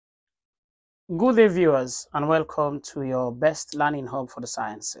Good day, viewers, and welcome to your best learning hub for the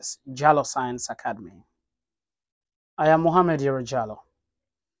sciences, Jalo Science Academy. I am Mohammed Jalo,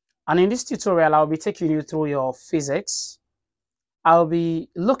 and in this tutorial, I'll be taking you through your physics. I'll be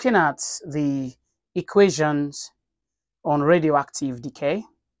looking at the equations on radioactive decay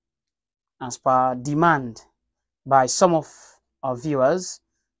as per demand by some of our viewers.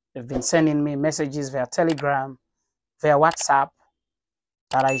 They've been sending me messages via Telegram, via WhatsApp,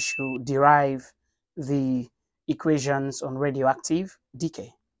 that I should derive the equations on radioactive decay.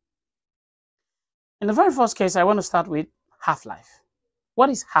 In the very first case, I want to start with half-life. What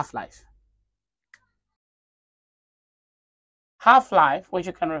is half-life? Half-life, which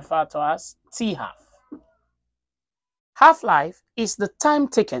you can refer to as T-half. Half-life is the time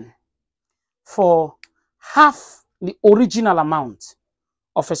taken for half the original amount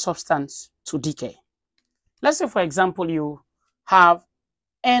of a substance to decay. Let's say, for example, you have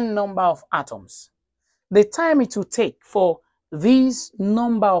n number of atoms. The time it will take for these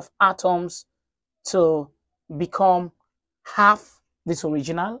number of atoms to become half this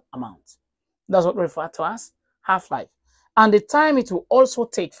original amount. That's what we refer to as half-life. And the time it will also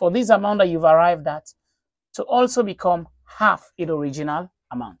take for this amount that you've arrived at to also become half the original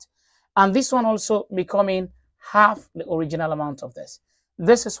amount. And this one also becoming half the original amount of this.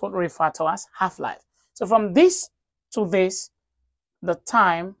 This is what we refer to as half-life. So from this to this, the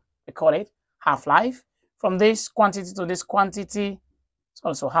time, we call it half-life. From this quantity to this quantity, it's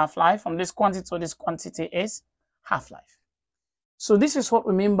also half-life. From this quantity to this quantity is half-life. So this is what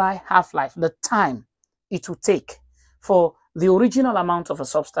we mean by half-life, the time it will take for the original amount of a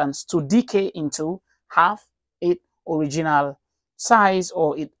substance to decay into half its original size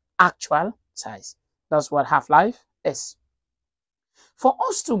or its actual size. That's what half-life is. For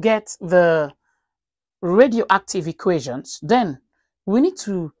us to get the radioactive equations, then we need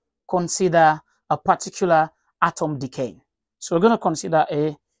to consider a particular atom decay. So we're going to consider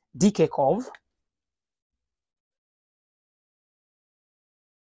a decay curve.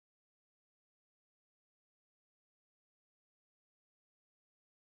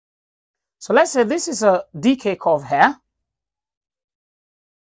 So let's say this is a decay curve here.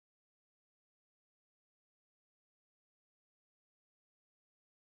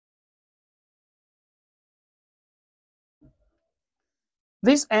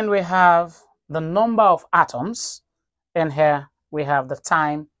 This end we have the number of atoms, and here we have the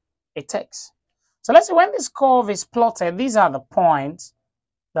time it takes. So let's say when this curve is plotted, these are the points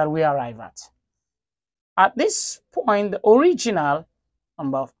that we arrive at. At this point, the original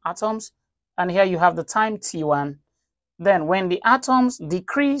number of atoms, and here you have the time t1. Then when the atoms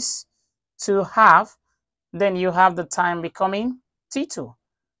decrease to half, then you have the time becoming t2.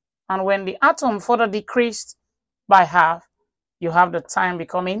 And when the atom further decreased by half, you have the time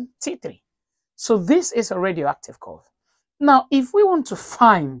becoming t3. So this is a radioactive curve. Now, if we want to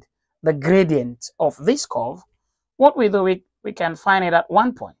find the gradient of this curve, what we do, we can find it at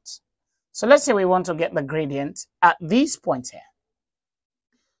one point. So let's say we want to get the gradient at this point here.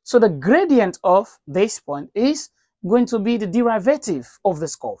 So the gradient of this point is going to be the derivative of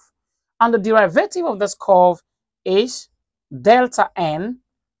this curve. And the derivative of this curve is delta n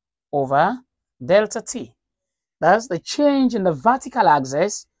over delta t. That's the change in the vertical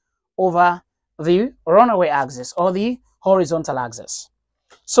axis over the runaway axis or the horizontal axis.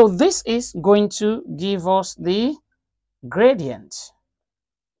 So this is going to give us the gradient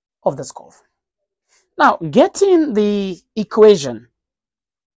of this curve. Now, getting the equation,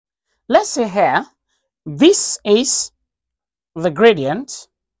 let's say here, this is the gradient,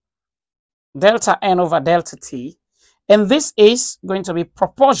 delta n over delta t, and this is going to be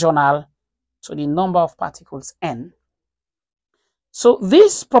proportional to the number of particles n. So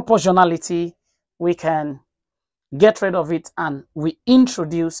this proportionality, we can get rid of it and we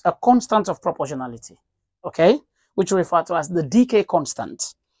introduce a constant of proportionality, okay, which we refer to as the decay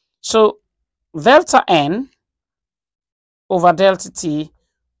constant. So delta n over delta t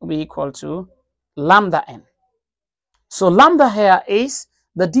will be equal to lambda n. So lambda here is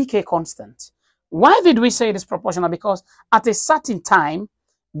the decay constant. Why did we say it is proportional? Because at a certain time,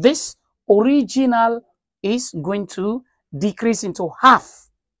 this original is going to decrease into half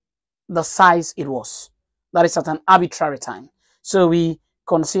the size it was. That is at an arbitrary time. So we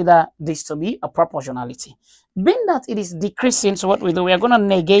consider this to be a proportionality. Being that it is decreasing, so what we do, we are going to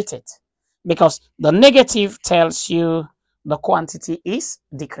negate it because the negative tells you the quantity is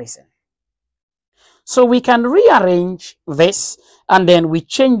decreasing. So we can rearrange this and then we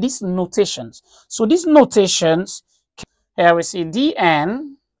change these notations. So these notations, here we see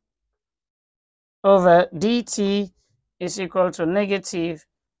dn over dt is equal to negative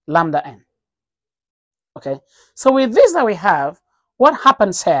lambda n. Okay, so with this that we have, what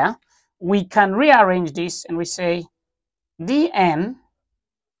happens here, we can rearrange this and we say dn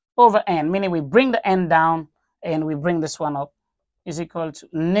over n, meaning we bring the n down and we bring this one up, is equal to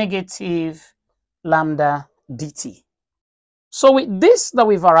negative lambda dt. So with this that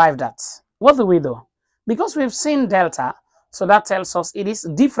we've arrived at, what do we do? Because we've seen delta, so that tells us it is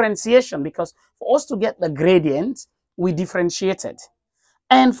differentiation, because for us to get the gradient, we differentiated.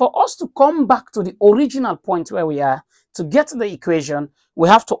 And for us to come back to the original point where we are, to get to the equation, we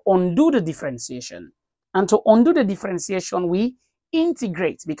have to undo the differentiation. And to undo the differentiation, we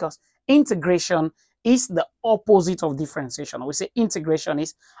integrate, because integration is the opposite of differentiation. We say integration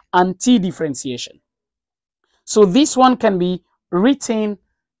is anti-differentiation. So this one can be written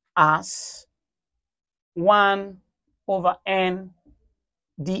as 1 over n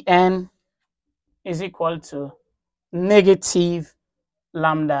dn is equal to negative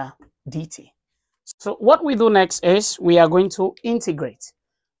lambda dt. So what we do next is we are going to integrate.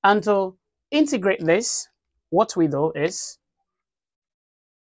 And to integrate this, what we do is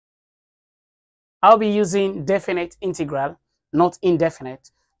I'll be using definite integral, not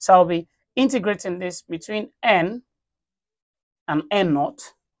indefinite. So I'll be integrating this between n and n naught.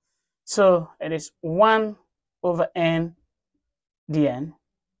 So it is 1 over n dn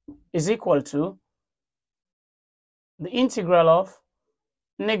is equal to the integral of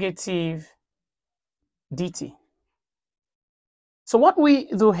negative dt. So what we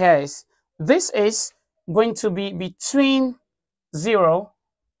do here is, this is going to be between 0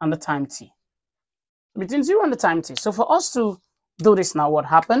 and the time t. Between 0 and the time t. So for us to do this now, what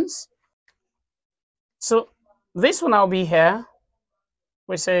happens? So this will now be here.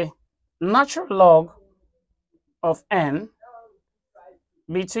 We say natural log of n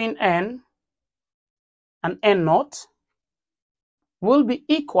between n and n naught will be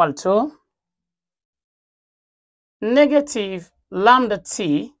equal to negative lambda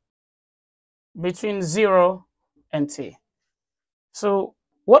t between 0 and t. So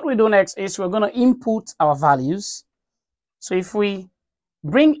what we do next is we're going to input our values. So if we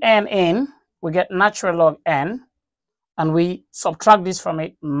bring n in, we get natural log n, and we subtract this from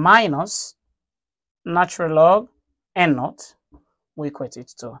it minus natural log n naught, we equate it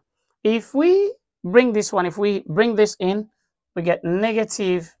to. If we bring this one, if we bring this in, we get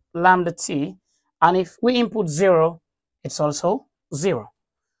negative lambda t, and if we input 0, it's also 0.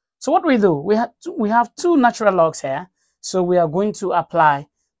 So what we do, we have two natural logs here, so we are going to apply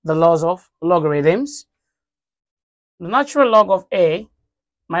the laws of logarithms. The natural log of a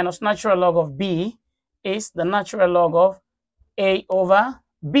minus natural log of b is the natural log of a over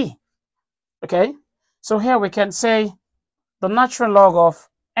b. Okay, so here we can say the natural log of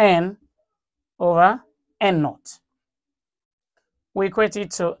n over n naught. We equate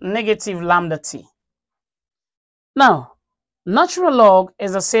it to negative lambda t. Now, natural log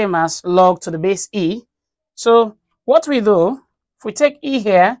is the same as log to the base e. So what we do, if we take e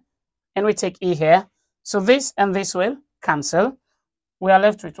here and we take e here, so this and this will cancel. We are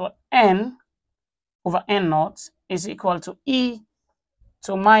left with what? N over n naught is equal to e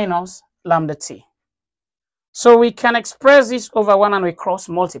to minus lambda t. So we can express this over 1 and we cross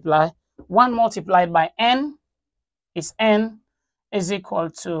multiply. 1 multiplied by n is equal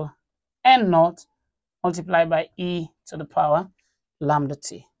to n naught multiplied by e to the power lambda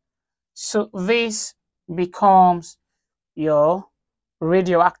t. So this becomes your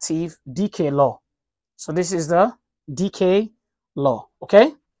radioactive decay law. So this is the decay law,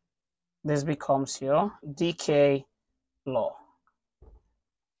 okay? This becomes your decay law.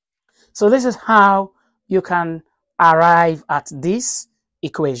 So this is how you can arrive at this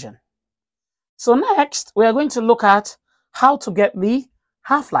equation. So next, we are going to look at how to get the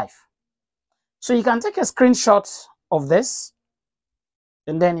half-life. So you can take a screenshot of this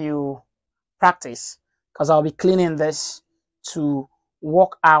and then you practice, because I'll be cleaning this to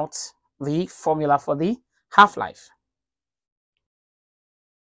work out the formula for the half-life.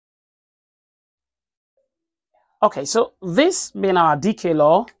 Okay, so this being our decay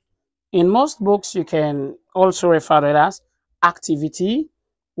law, in most books you can also refer to it as activity,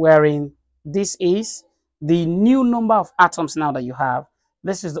 wherein this is the new number of atoms now that you have.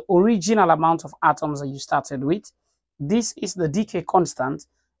 This is the original amount of atoms that you started with. This is the decay constant,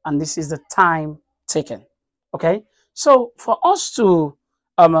 and this is the time taken. Okay, so for us to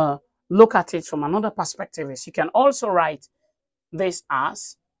look at it from another perspective, is you can also write this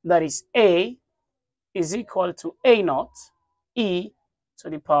as, that is A is equal to A naught e to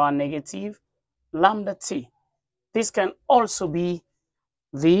the power negative lambda t. This can also be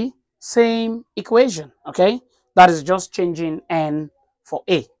the same equation, okay? That is just changing n for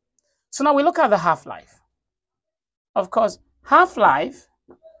A. So now we look at the half-life. Of course, half-life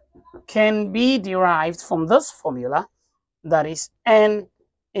can be derived from this formula, that is n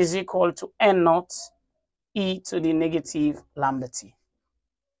is equal to n naught e to the negative lambda t.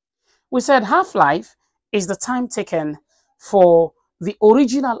 We said half-life is the time taken for the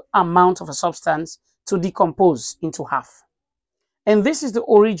original amount of a substance to decompose into half. And this is the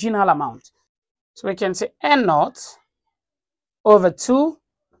original amount. So we can say n naught over 2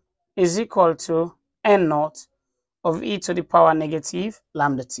 is equal to n naught of e to the power negative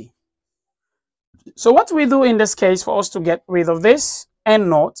lambda t. So what we do in this case for us to get rid of this, n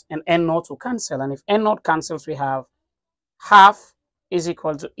naught and n naught will cancel. And if n naught cancels, we have half is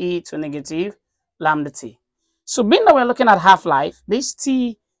equal to e to negative lambda t. So being that we're looking at half-life, this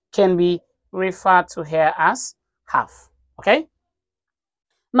t can be referred to here as half. Okay?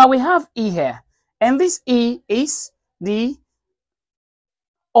 Now we have e here. And this e is the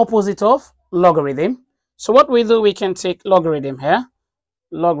opposite of logarithm. So what we do, we can take logarithm here.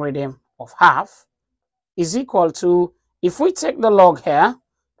 Logarithm of half is equal to, if we take the log here,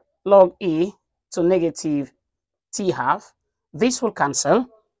 log e to negative t half, this will cancel.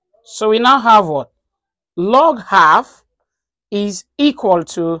 So we now have what? Log half is equal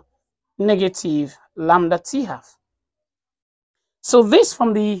to negative lambda t half. So this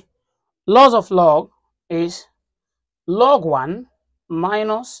from the laws of log is log 1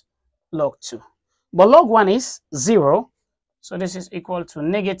 minus log 2. But log 1 is 0, so this is equal to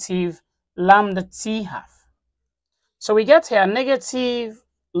negative lambda t half. So we get here negative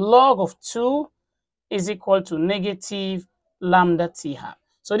log of 2 is equal to negative lambda t half.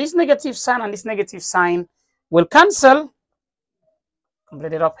 So this negative sign and this negative sign will cancel.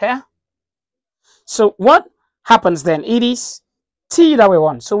 Complete it up here. So what happens then? It is t that we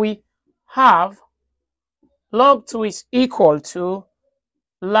want. So we have log 2 is equal to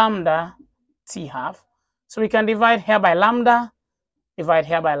lambda t half. So we can divide here by lambda, divide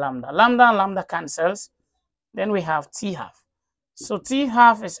here by lambda. Lambda and lambda cancels. Then we have t half. So t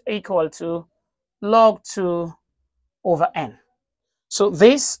half is equal to log 2 over n. So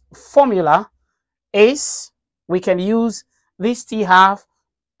this formula is, we can use this t half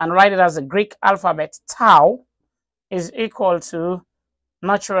and write it as the Greek alphabet tau is equal to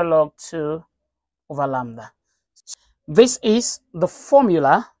natural log 2 over lambda. This is the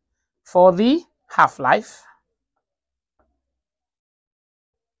formula for the half-life.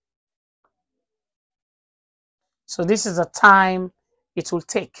 So this is the time it will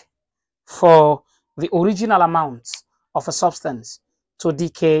take for the original amount of a substance to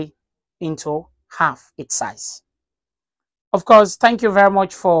decay into half its size. Of course, thank you very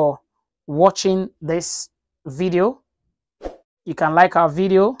much for watching this video. You can like our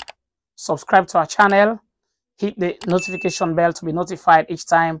video, subscribe to our channel, hit the notification bell to be notified each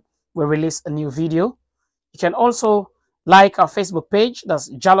time we release a new video. You can also like our Facebook page, that's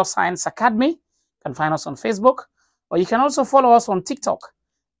Jalo Science Academy. You can find us on Facebook, or you can also follow us on TikTok,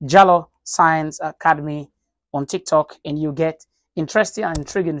 Jalo Science Academy on TikTok, and you get interesting and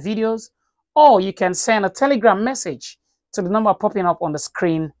intriguing videos. Or you can send a Telegram message to the number popping up on the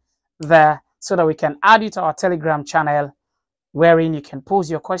screen there, so that we can add you to our Telegram channel, wherein you can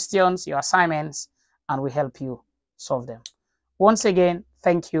pose your questions, your assignments, and we help you solve them. Once again,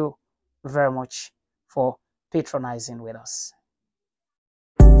 thank you very much for patronizing with us.